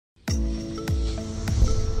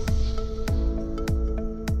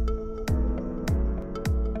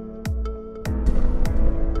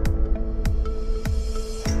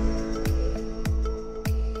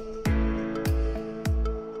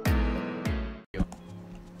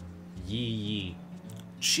Yee.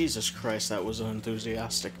 Jesus Christ, that was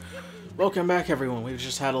unenthusiastic. Welcome back, everyone. We've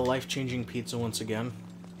just had a life-changing pizza once again.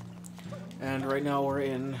 And right now we're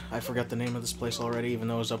in... I forgot the name of this place already, even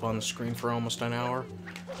though it was up on the screen for almost an hour.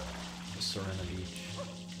 Serena Beach.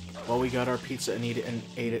 Well, we got our pizza and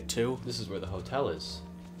ate it too. This is where the hotel is.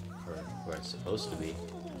 Or where it's supposed to be.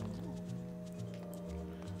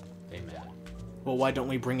 Amen. Well, why don't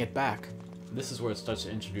we bring it back? This is where it starts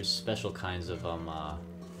to introduce special kinds of,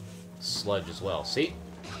 sludge as well. See?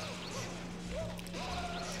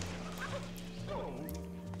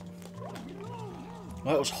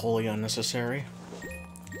 Well, that was wholly unnecessary.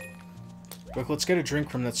 Quick, let's get a drink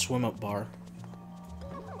from that swim-up bar.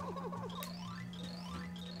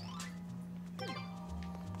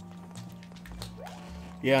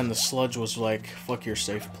 Yeah, and the sludge was like, fuck your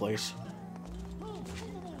safe place.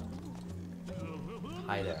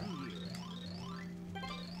 Hi there.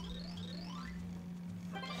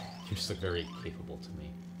 You just look very capable to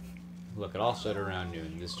me. Look, it all started around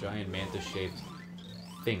noon. This giant mantis-shaped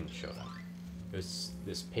thing showed up. It was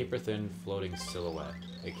this paper-thin, floating silhouette.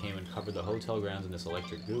 It came and covered the hotel grounds in this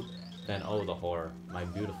electric goop. Then, oh, the horror. My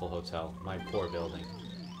beautiful hotel. My poor building.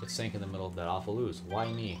 It sank in the middle of that awful ooze. Why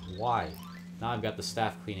me? Why? Now I've got the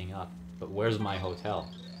staff cleaning up. But where's my hotel?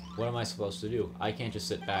 What am I supposed to do? I can't just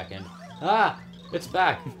sit back and... Ah! It's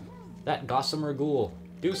back! That gossamer ghoul.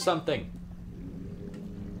 Do something!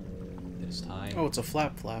 This time... Oh, it's a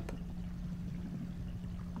flap-flap.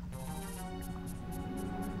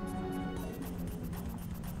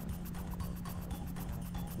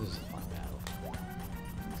 This is a fun battle.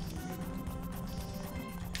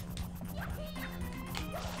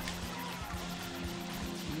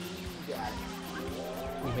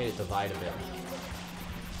 We made it divide a bit.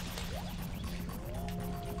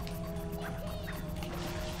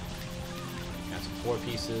 Got some 4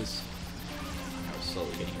 pieces. We're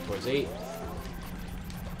slowly getting towards 8.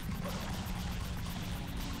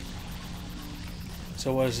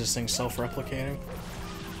 So what is this thing, self-replicating?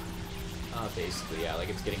 Basically, yeah, like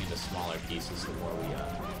it's getting into smaller pieces the more we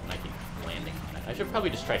might be landing on it. I should probably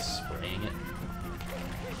just try spraying it.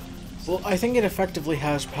 Well, I think it effectively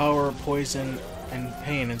has power, poison, and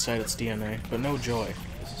pain inside its DNA, but no joy.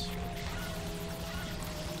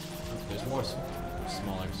 There's more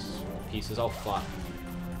smaller pieces. Oh, fuck.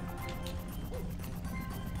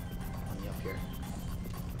 Let me up here.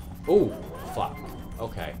 Oh, fuck.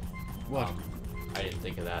 Okay. What? I didn't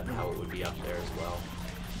think of that, how it would be up there as well.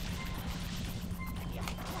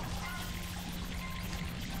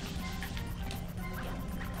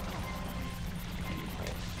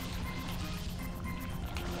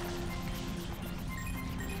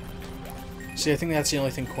 See, I think that's the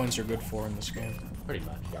only thing coins are good for in this game. Pretty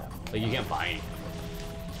much, yeah. Like, you can't buy anything.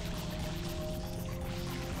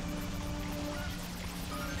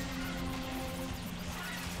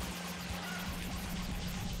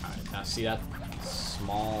 Alright, now see that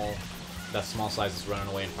small size is running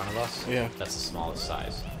away in front of us? Yeah. That's the smallest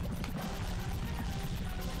size.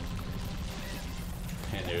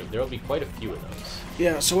 And there will be quite a few of those.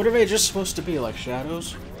 Yeah, so what are they just supposed to be, like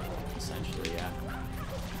shadows? Essentially, yeah.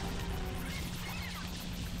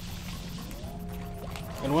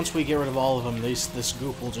 And once we get rid of all of them, this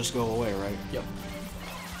goop will just go away, right? Yep.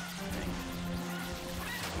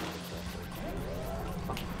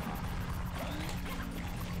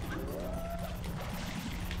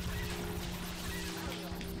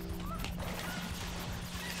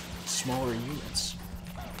 Smaller units.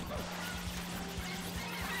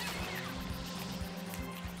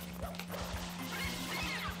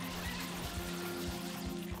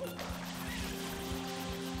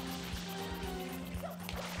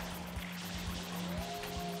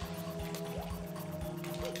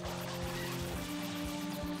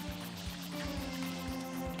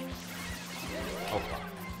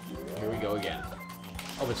 Here we go again.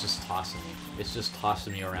 Oh, it's just tossing me. It's just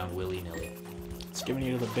tossing me around willy-nilly. It's giving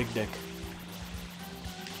you to the big dick.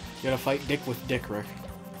 You gotta fight dick with dick, Rick.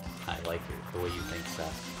 I like it, the way you think,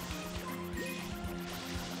 Seth.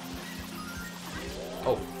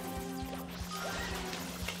 Oh.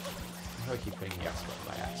 How do I keep hitting the X button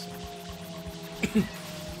by accident?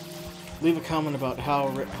 Leave a comment about how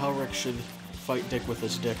Rick should fight dick with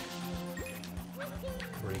his dick.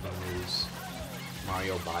 Breaking news.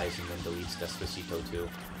 Mario buys and then deletes Despacito 2.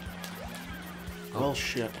 Oh. Well,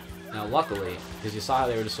 shit. Now, luckily, because you saw how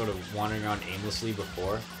they were just sort of wandering around aimlessly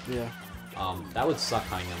before, Yeah. that would suck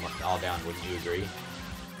hunting them all down, wouldn't you agree?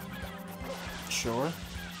 Sure.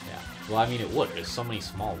 Yeah. Well, I mean, it would. There's so many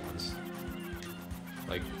small ones.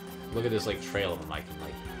 Like, look at this, like, trail of them I can,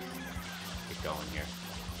 like, get going here.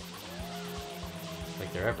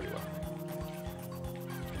 Like, they're everywhere.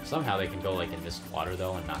 Somehow they can go like in this water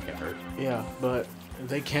though and not get hurt. Yeah, but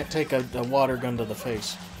they can't take a water gun to the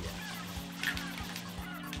face.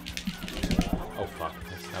 Oh fuck,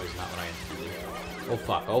 that was not what I intended. Oh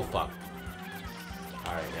fuck, oh fuck.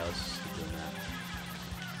 Alright, yeah, let's just keep doing that.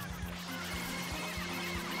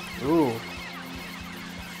 Ooh.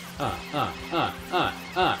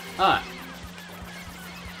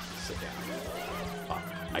 Sit down. Fuck,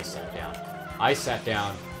 I sat down. I sat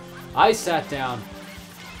down. I sat down.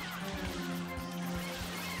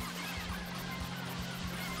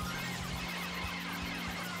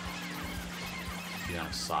 The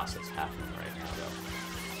amount of sauce that's happening right now, though.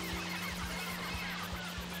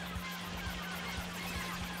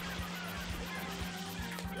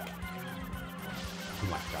 Oh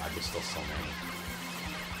my god, there's still so many.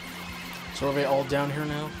 So are they all down here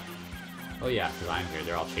now? Oh yeah, because I'm here,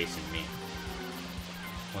 they're all chasing me.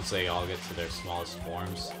 Once they all get to their smallest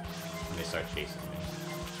forms, then they start chasing me.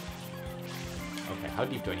 Okay, how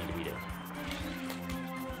deep do I need to be there?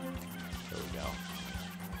 There we go.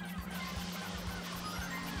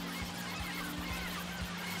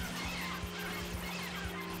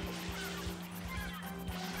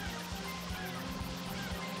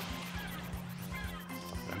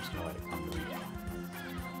 I'm just gonna let it come to me.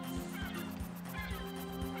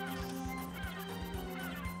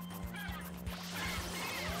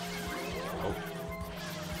 Oh.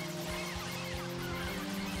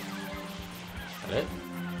 Is that it?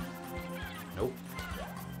 Nope.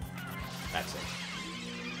 That's it.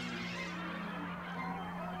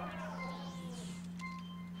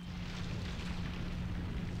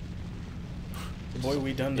 Boy,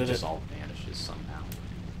 we done did It just it. all vanishes somehow.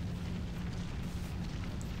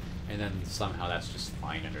 And then somehow that's just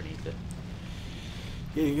fine underneath it.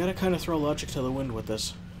 Yeah, you gotta kind of throw logic to the wind with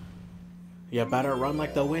this. You better run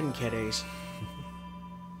like the wind, kiddies.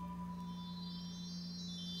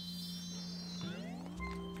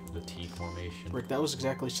 The T formation. Rick, that was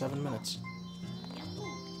exactly 7 minutes.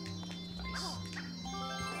 Nice.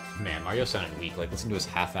 Man, Mario sounded weak. Like, listen to his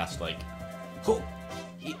half-assed, like, ho,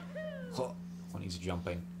 ho, when he's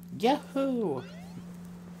jumping. Yahoo!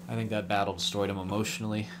 I think that battle destroyed him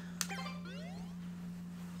emotionally.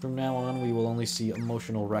 From now on, we will only see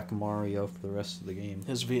emotional wreck Mario for the rest of the game.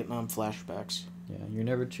 His Vietnam flashbacks. Yeah, you're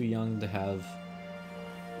never too young to have.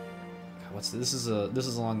 God, what's this? This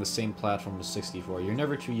is along the same platform as 64. You're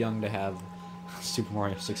never too young to have Super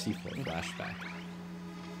Mario 64 flashback.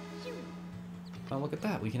 Oh, look at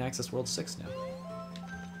that! We can access World 6 now.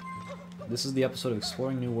 This is the episode of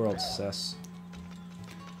Exploring New Worlds, Cess.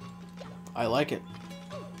 I like it.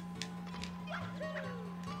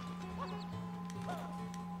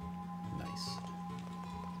 Nice.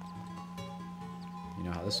 You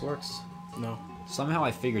know how this works? No. Somehow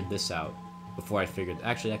I figured this out before I figured...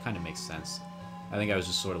 Actually, that kind of makes sense. I think I was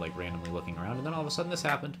just sort of like randomly looking around, and then all of a sudden this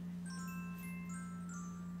happened.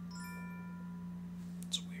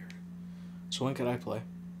 It's weird. So when could I play?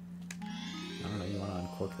 I don't know, you want to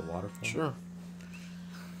uncork the waterfall? Sure.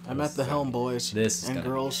 I'm at the helm, boys This is and gonna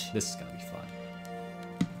girls. This is gonna be fun.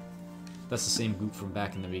 That's the same goop from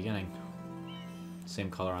back in the beginning. Same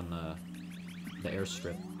color on the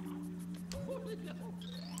airstrip.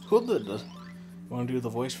 Who did this? You want to do the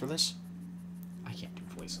voice for this? I can't do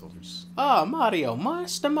voiceovers. Ah, Mario.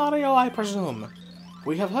 Master Mario, I presume.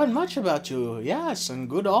 We have heard much about you, yes, and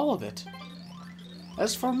good all of it.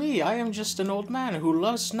 As for me, I am just an old man who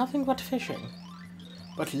loves nothing but fishing.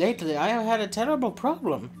 But lately I have had a terrible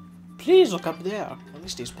problem. Please look up there. At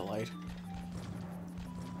least he's polite.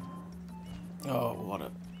 Oh, what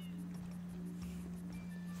a...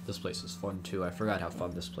 This place is fun too. I forgot how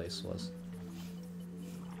fun this place was.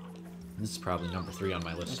 This is probably number 3 on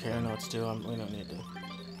my list. Okay, I know what to do. We don't need to...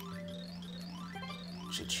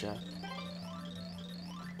 Should chat.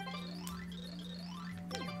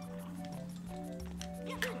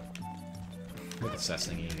 Look at Cess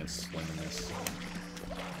thinking against swinging this.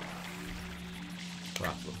 We're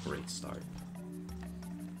off to a great start.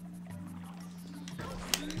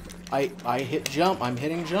 I hit jump. I'm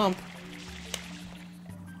hitting jump.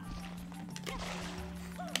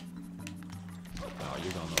 Oh,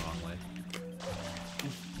 you're going the wrong way.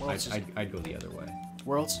 Where else is- I'd go the other way.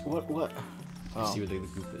 Where else? What? You Oh. see where the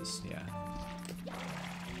goop is? Yeah.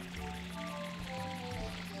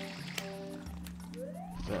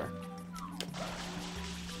 There.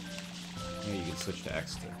 Yeah, you can switch to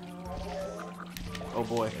X there. Oh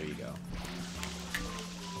boy. There you go.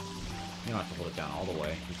 You don't have to hold it down all the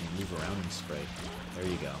way. You can move around and spray. There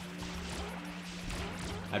you go.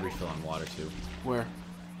 I'd refill on water too. Where?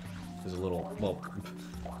 There's a little, well,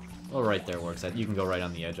 right there works. You can go right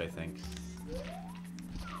on the edge, I think.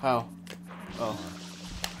 How? Oh.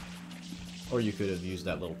 Or you could have used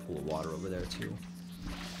that little pool of water over there too.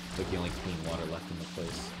 It's like the only clean water left in the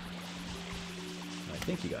place. And I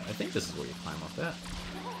think this is where you climb up at.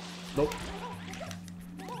 Nope.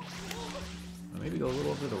 Or maybe go a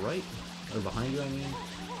little over to the right. Or behind you, I mean.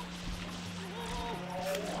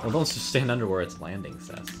 Well, don't just stand under where it's landing,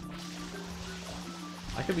 Cess.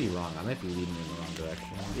 I could be wrong. I might be leading you in the wrong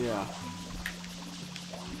direction. Yeah.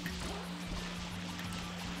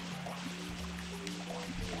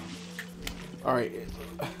 Alright.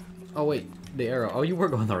 Oh, wait. The arrow. Oh, you were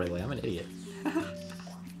going the right way. I'm an idiot.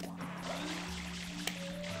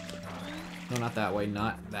 No, not that way.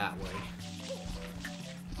 Not that way.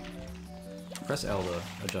 Press L to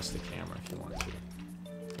adjust the camera if you want to.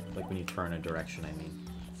 Like when you turn a direction, I mean.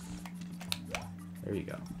 There you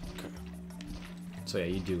go. Okay. So yeah,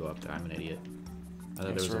 you do go up there. I'm an idiot. I thought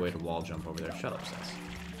there was a way to wall jump over there. Shut up, Cess.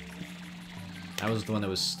 I was the one that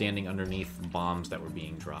was standing underneath bombs that were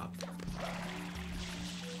being dropped.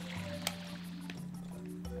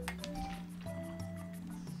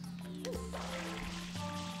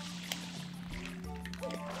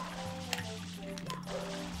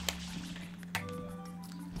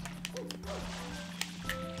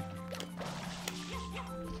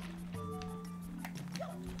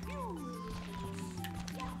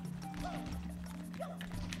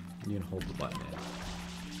 You can hold the button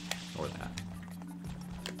in. Or that.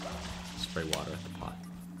 Spray water at the pot.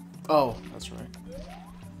 Oh, that's right.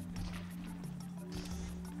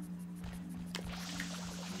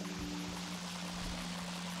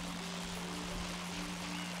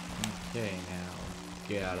 Okay, now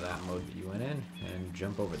get out of that mode that you went in and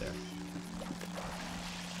jump over there.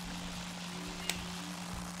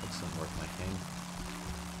 Excellent work, my king.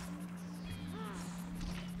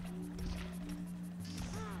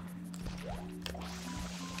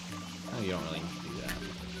 Oh, you don't really need to do that.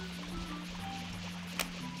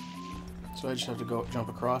 So I just have to go jump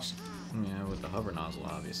across? Yeah, with the hover nozzle,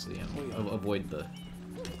 obviously, and avoid the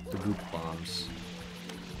goop bombs.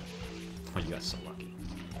 Oh, you got so lucky.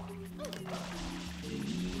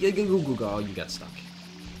 Oh, you got stuck.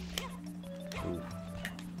 Ooh.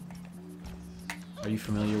 Are you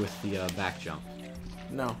familiar with the back jump?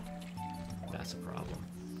 No. That's a problem.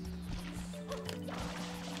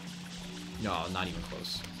 No, not even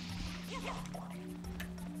close.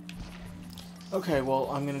 Okay, well,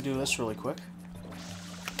 I'm gonna do this really quick.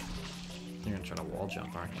 You're gonna try to wall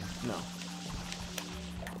jump, aren't you? No.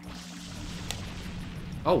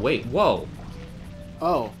 Oh, wait, whoa!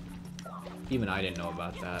 Oh. Even I didn't know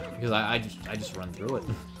about that, because I just run through it.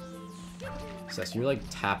 Cess, you're like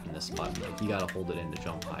tapping this button, like you gotta hold it in to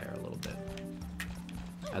jump higher a little bit.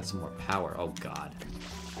 Add some more power. Oh god.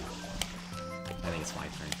 I think it's my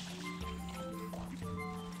turn.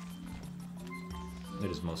 It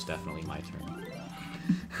is most definitely my turn.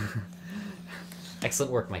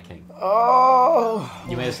 Excellent work, my king. Oh!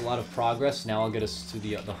 You made us a lot of progress. Now I'll get us to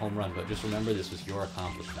the home run, but just remember this was your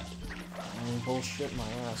accomplishment. Bullshit my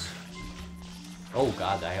ass. Oh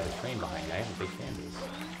god, I have a train behind you. I have a big fan base.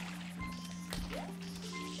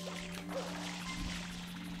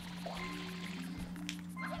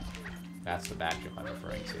 That's the back jump I'm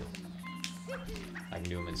referring to. I can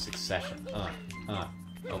do them in succession. Oh,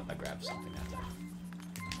 I grabbed something that time.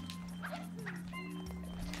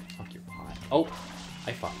 Fuck your pot. Oh,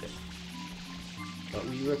 I fucked it. But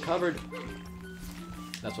we recovered.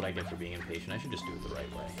 That's what I get for being impatient. I should just do it the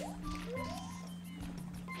right way.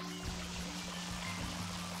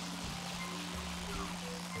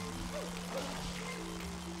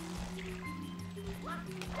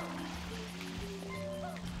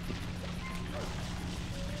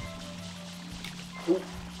 Ooh.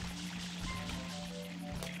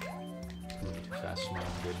 Moving too fast, man.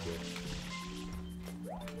 Good.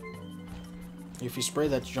 If you spray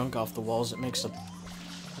that junk off the walls, it makes a... It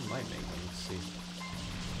might make them. Let's see.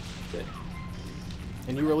 Good.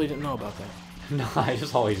 And you really didn't know about that? No, I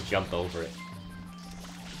just always jumped over it.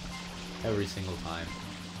 Every single time.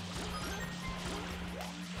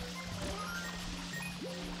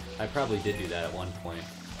 I probably did do that at one point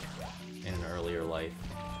in an earlier life.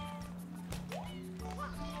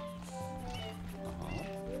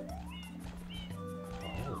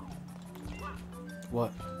 Oh.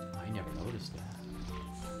 What? I never noticed that.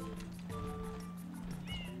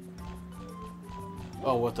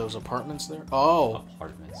 Oh, what, those apartments there? Oh!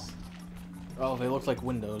 Apartments. Oh, they look like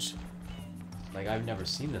windows. Like, I've never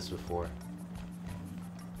seen this before.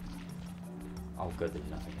 Oh, good, there's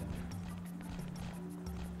nothing in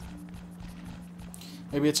there.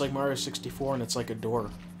 Maybe it's like Mario 64 and it's like a door.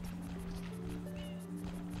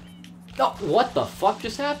 Oh, what the fuck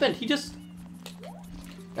just happened? He just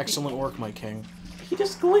Excellent work, my king.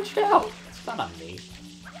 glitched out. It's not on me.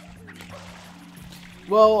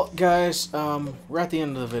 Well, guys, we're at the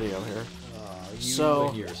end of the video here. You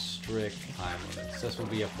and your strict time limit. Cess will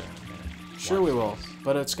be up there in a minute. Sure we will,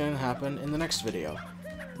 but it's going to happen in the next video.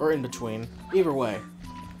 Or in between. Either way.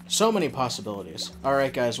 So many possibilities.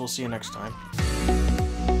 Alright guys, we'll see you next time.